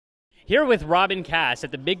Here with Robyn Kass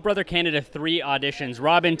at the Big Brother Canada 3 auditions.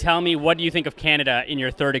 Robyn, tell me, what do you think of Canada in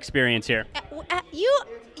your third experience here? You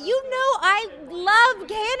know I love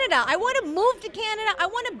Canada. I want to move to Canada. I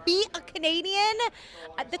want to be a Canadian.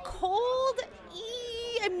 The cold,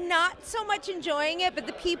 I'm not so much enjoying it, but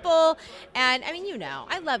the people, and I mean, you know,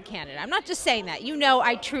 I love Canada. I'm not just saying that. You know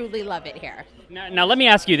I truly love it here. Now let me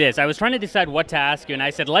ask you this. I was trying to decide what to ask you, and I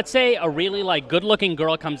said, let's say a really good-looking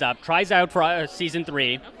girl comes up, tries out for season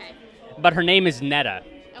 3, Okay. but her name is Neda.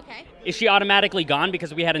 Okay. Is she automatically gone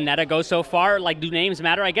because we had a Neda go so far? Like, do names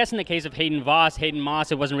matter? I guess in the case of Hayden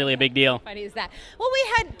Moss, it wasn't really a big deal. Funny is that? Well,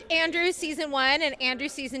 we had Andrew season 1 and Andrew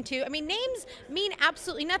season 2. I mean, names mean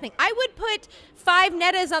absolutely nothing. I would put 5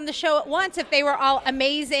 Nedas on the show at once if they were all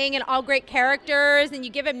amazing and all great characters, and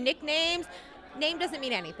you give them nicknames. Name doesn't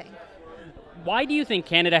mean anything. Why do you think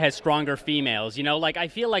Canada has stronger females? You know, like, I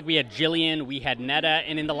feel like we had Jillian, we had Neda,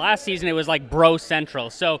 and in the last season it was like bro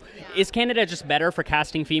central. So is Canada just better for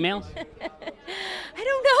casting females? I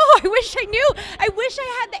don't know. I wish I knew. I wish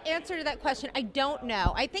I had the answer to that question. I don't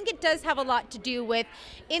know. I think it does have a lot to do with,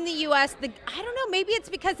 in the U.S., I don't know, maybe it's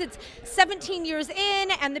because it's 17 years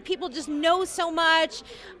in and the people just know so much.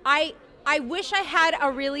 I wish I had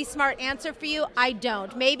a really smart answer for you. I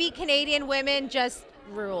don't. Maybe Canadian women just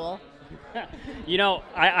rule. You know,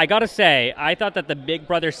 I gotta say, I thought that the Big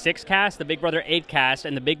Brother 6 cast, the Big Brother 8 cast,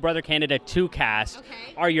 and the Big Brother Canada 2 cast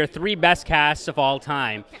are your 3 best casts of all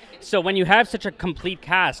time. So when you have such a complete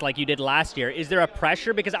cast like you did last year, is there a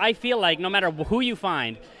pressure? Because I feel like no matter who you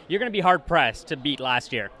find, you're going to be hard-pressed to beat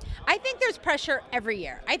last year. I think there's pressure every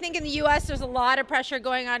year. I think in the U.S. there's a lot of pressure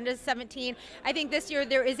going on to 17. I think this year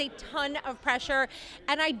there is a ton of pressure,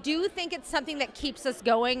 and I do think it's something that keeps us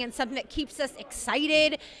going and something that keeps us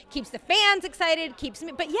excited, keeps the fans excited, keeps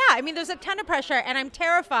me. But yeah, I mean, there's a ton of pressure, and I'm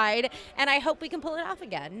terrified, and I hope we can pull it off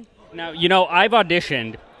again. Now, you know, I've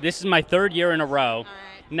auditioned. This is my 3rd year in a row. All right.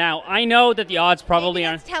 Now, I know that the odds probably Maybe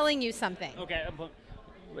aren't... that's telling you something. Okay, but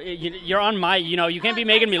you're on my... You know, you can't be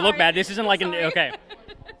making me look bad. This isn't like an... Okay.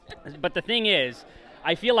 But the thing is,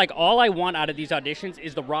 I feel like all I want out of these auditions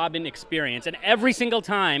is the Robyn experience. And every single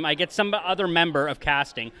time I get some other member of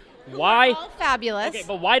casting... Why? All fabulous. Okay,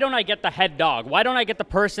 but why don't I get the head dog? Why don't I get the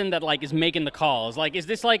person that like is making the calls? Like, is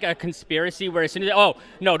this like a conspiracy where as soon as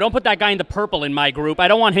no, don't put that guy in the purple in my group. I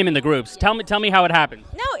don't want him in the groups. Tell me how it happened.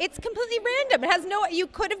 No, it's completely random. It has no. You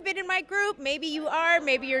could have been in my group. Maybe you are.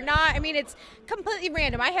 Maybe you're not. I mean, it's completely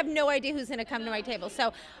random. I have no idea who's going to come to my table.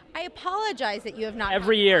 So I apologize that you have not.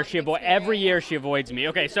 Every year she avoids me.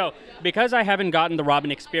 Okay, so because I haven't gotten the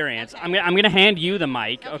Robyn experience, I'm gonna hand you the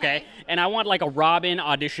mic. Okay, and I want like a Robyn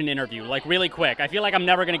audition interview, like really quick. I feel like I'm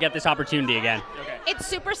never gonna get this opportunity again. Okay. It's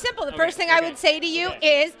super simple. The first thing I would say to you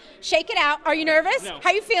is shake it out. Are you nervous? No.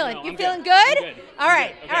 How you feeling? No, you I'm feeling good? good? I'm good. All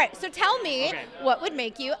right. Okay. All right. So tell me what would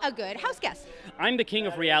make you a good house guest? I'm the king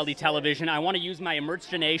of reality television. I want to use my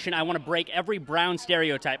emergenation. I want to break every brown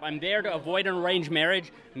stereotype. I'm there to avoid an arranged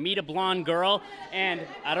marriage, meet a blonde girl, and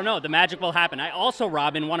I don't know, the magic will happen. I also,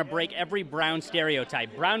 Robyn, want to break every brown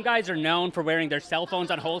stereotype. Brown guys are known for wearing their cell phones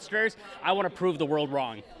on holsters. I want to prove the world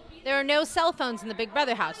wrong. There are no cell phones in the Big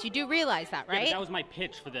Brother house. You do realize that, right? Yeah, that was my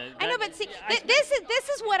pitch for the... I know, but see, this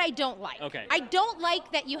is what I don't like. Okay. I don't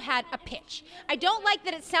like that you had a pitch. I don't like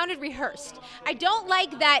that it sounded rehearsed. I don't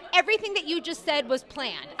like that everything that you just said was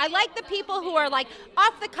planned. I like the people who are like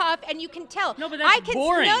off the cuff and you can tell. No, but that's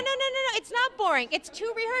boring. No, it's not boring. It's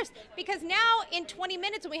too rehearsed because now in 20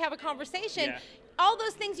 minutes when we have a conversation, all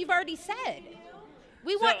those things you've already said.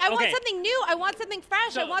 I want something new. I want something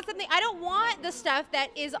fresh. I want something. I don't want the stuff that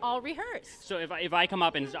is all rehearsed. So if I come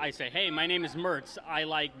up and I say, hey, my name is Murtz. I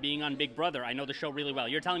like being on Big Brother. I know the show really well.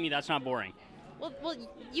 You're telling me that's not boring. Well,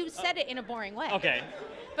 you said it in a boring way. Okay.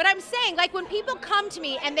 But I'm saying, like, when people come to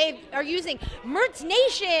me and they are using Murtz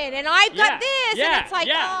Nation and I've got this, and it's like,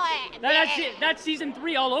 that's season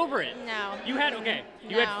 3 all over it. No. You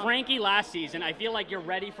had Frankie last season. I feel like you're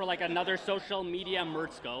ready for like another social media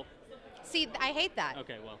Murtz go. See, I hate that.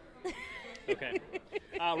 Okay, well. Okay.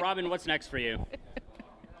 Robyn, what's next for you?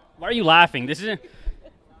 Why are you laughing? This isn't...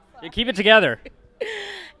 Keep it together.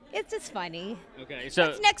 It's just funny. Okay, so...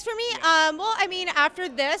 What's next for me? Well, I mean, after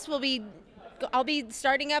this, I'll be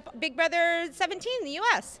starting up Big Brother 17 in the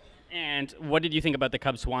U.S. And what did you think about the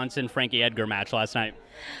Cub Swanson-Frankie Edgar match last night?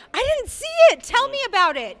 I didn't see it. Tell me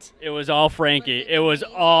about it. It was all Frankie. It was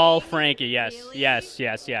all Frankie, yes. Really? Yes.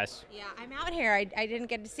 Yeah, I'm out here. I didn't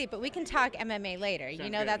get to see it, but we can talk MMA later. You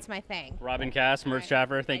know, that's my thing. Robyn Kass, Murtz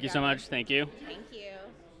Jaffer, thank you so much. Thank you. Thank you.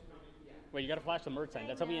 Wait, you got to flash the Murtz sign.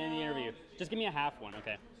 That's how we end the interview. Just give me a half one,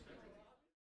 okay?